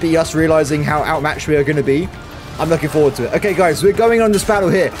this going to be us realizing how outmatched we are going to be? I'm looking forward to it. Okay, guys, we're going on this battle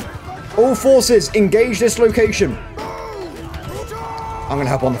here. All forces, engage this location. I'm going to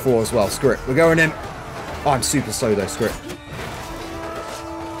help on the floor as well. Screw it. We're going in. Oh, I'm super slow, though. Screw it.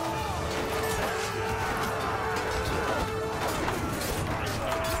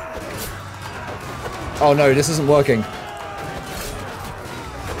 Oh no, this isn't working.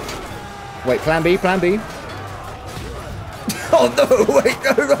 Wait, plan B, plan B. Oh no, wait,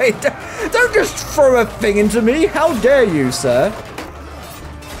 no, wait. Don't just throw a thing into me. How dare you, sir?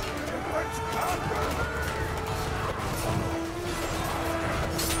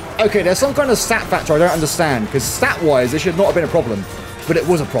 Okay, there's some kind of stat factor I don't understand, because stat-wise, this should not have been a problem. But it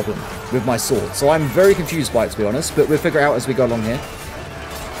was a problem with my sword, so I'm very confused by it, to be honest, but we'll figure it out as we go along here.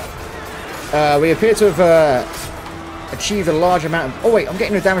 We appear to have achieved a large amount of... Oh wait, I'm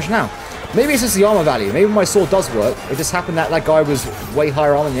getting no damage now. Maybe it's just the armor value. Maybe my sword does work. It just happened that that guy was way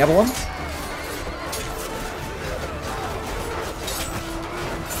higher armor than the other one.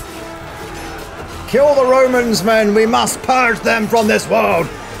 Kill the Romans, men! We must purge them from this world!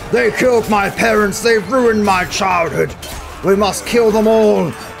 They killed my parents, they ruined my childhood! We must kill them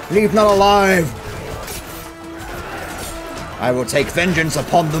all! Leave none alive! I will take vengeance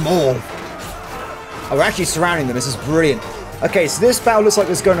upon them all! Oh, we're actually surrounding them, this is brilliant. Okay, so this battle looks like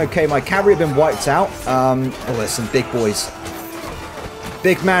it's going okay. My cavalry have been wiped out. Oh, there's some big boys.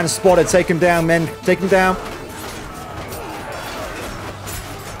 Big man spotted, take him down, men, take him down.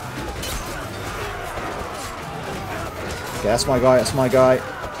 Okay, that's my guy, that's my guy.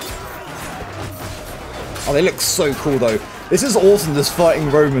 Oh, they look so cool, though. This is awesome, just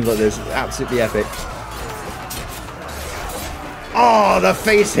fighting Romans like this. Absolutely epic. Oh, the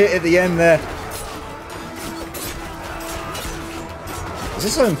face hit at the end there. Is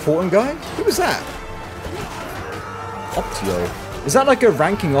this an important guy? Who was that? Optio. Is that like a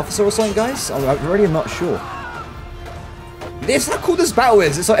ranking officer or something, guys? I'm really not sure. It's how cool this battle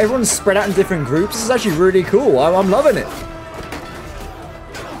is. It's like everyone's spread out in different groups. This is actually really cool. I'm loving it.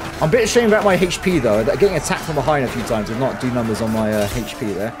 I'm a bit ashamed about my HP though. Getting attacked from behind a few times did not do numbers on my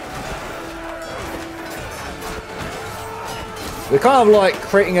HP there. We're kind of like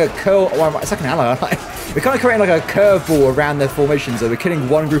creating a curl. Oh, it's like an ally. We're kind of creating like a curveball around their formations. So we're killing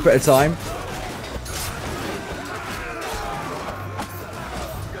one group at a time.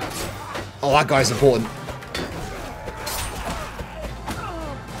 Oh, that guy's important.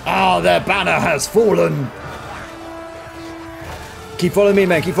 Oh, their banner has fallen. Keep following me,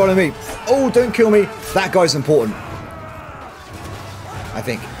 man. Keep following me. Oh, don't kill me. That guy's important. I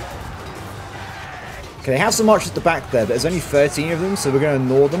think. Okay, they have some archers at the back there, but there's only 13 of them, so we're going to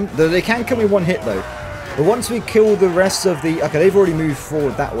ignore them. Though they can kill me one hit, though. But once we kill the rest of the... Okay, they've already moved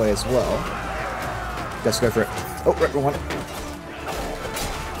forward that way as well. Let's go for it. Oh, right, wrong one.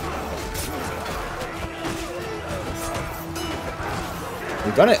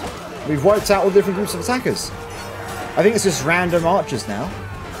 We've done it. We've wiped out all different groups of attackers. I think it's just random archers now.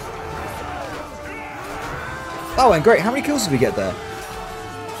 Oh, and great. How many kills did we get there?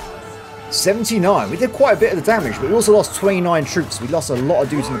 79. We did quite a bit of the damage, but we also lost 29 troops. We lost a lot of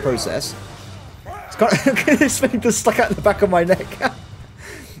dudes in the process. It's kind of, this thing just stuck out in the back of my neck.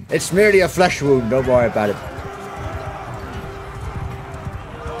 It's merely a flesh wound. Don't worry about it.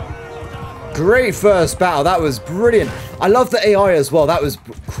 Great first battle. That was brilliant. I love the AI as well. That was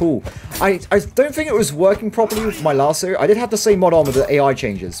cool. I don't think it was working properly with my last series. I did have the same mod on with the AI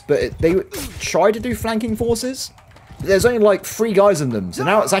changes, but they tried to do flanking forces. There's only like 3 guys in them, so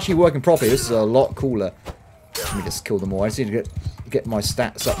now it's actually working properly. This is a lot cooler. Let me just kill them all. I just need to get my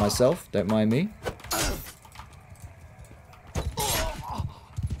stats up myself. Don't mind me.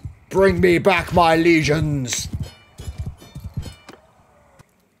 Bring me back my legions.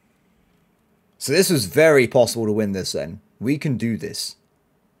 So this was very possible to win this then. We can do this.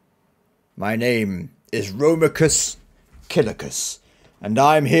 My name is Romacus Killiacus, and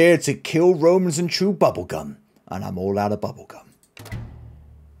I'm here to kill Romans and chew bubblegum. And I'm all out of bubblegum.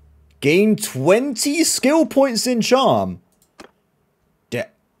 Gain 20 skill points in charm.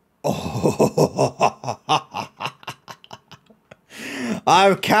 Oh.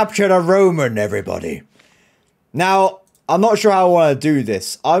 I've captured a Roman, everybody. Now, I'm not sure how I want to do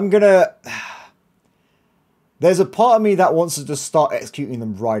this. I'm gonna... There's a part of me that wants to just start executing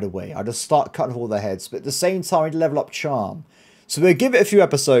them right away. I just start cutting off all their heads. But at the same time, I need to level up charm. So we'll give it a few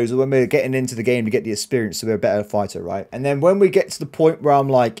episodes when we're getting into the game to get the experience so we're a better fighter, right? And then when we get to the point where I'm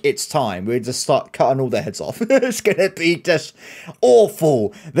like, it's time, we'll just start cutting all their heads off. It's going to be just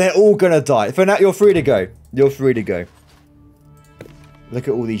awful. They're all going to die. For now, you're free to go. You're free to go. Look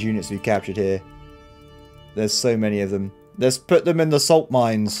at all these units we've captured here. There's so many of them. Let's put them in the salt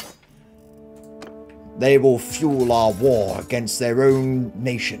mines. They will fuel our war against their own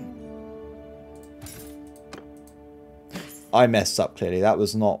nation. I messed up, clearly. That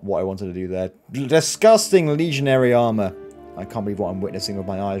was not what I wanted to do there. Disgusting legionary armor. I can't believe what I'm witnessing with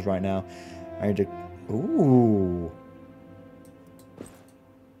my eyes right now. I need to... Ooh.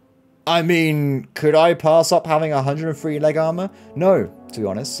 I mean, could I pass up having 103 leg armor? No, to be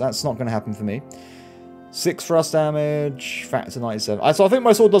honest. That's not going to happen for me. 6 thrust damage, factor 97. So I think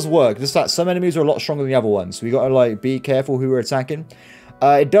my sword does work. Just that some enemies are a lot stronger than the other ones. So we got to like be careful who we're attacking.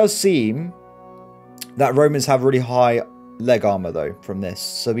 It does seem that Romans have really high leg armor though from this.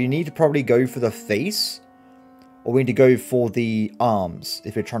 So we need to probably go for the face. Or we need to go for the arms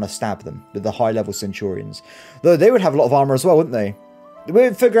if you're trying to stab them with the high level centurions. Though they would have a lot of armor as well, wouldn't they?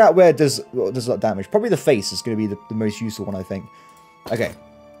 We'll figure out where does that damage. Probably the face is going to be the most useful one, I think. Okay.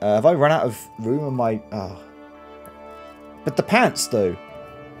 Have I run out of room on my... But the pants, though.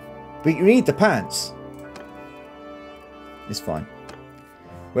 But you need the pants. It's fine.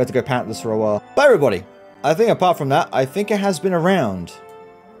 We have to go pantless for a while. But everybody, I think apart from that, I think it has been around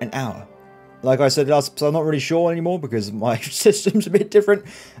an hour. Like I said last episode, I'm not really sure anymore because my system's a bit different.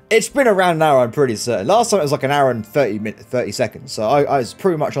 It's been around an hour, I'm pretty certain. Last time it was like an hour and 30 seconds, so I was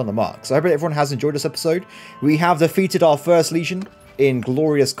pretty much on the mark. So I hope everyone has enjoyed this episode. We have defeated our first Legion in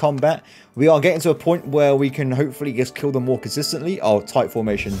glorious combat. We are getting to a point where we can hopefully just kill them more consistently. Oh, tight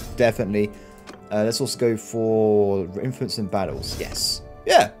formation, definitely. Let's also go for influence in battles. Yes.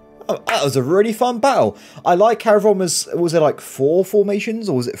 Yeah. Oh, that was a really fun battle. I like how everyone was it like 4 formations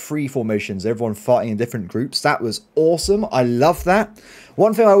or was it 3 formations? Everyone fighting in different groups. That was awesome. I love that.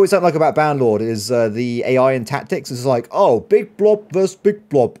 One thing I always don't like about Bannerlord is the AI and tactics. It's like, oh, big blob versus big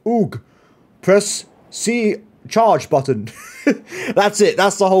blob. Oog. Press C charge button. That's it.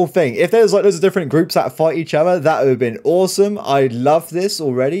 That's the whole thing. If there's like loads of different groups that fight each other, that would have been awesome. I love this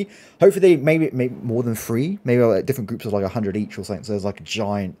already. Hopefully they maybe more than 3. Maybe like different groups of like 100 each or something. So there's like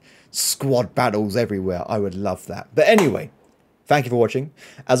giant squad battles everywhere. I would love that. But anyway, thank you for watching.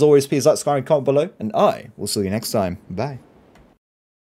 As always, please like, subscribe, and comment below. And I will see you next time. Bye.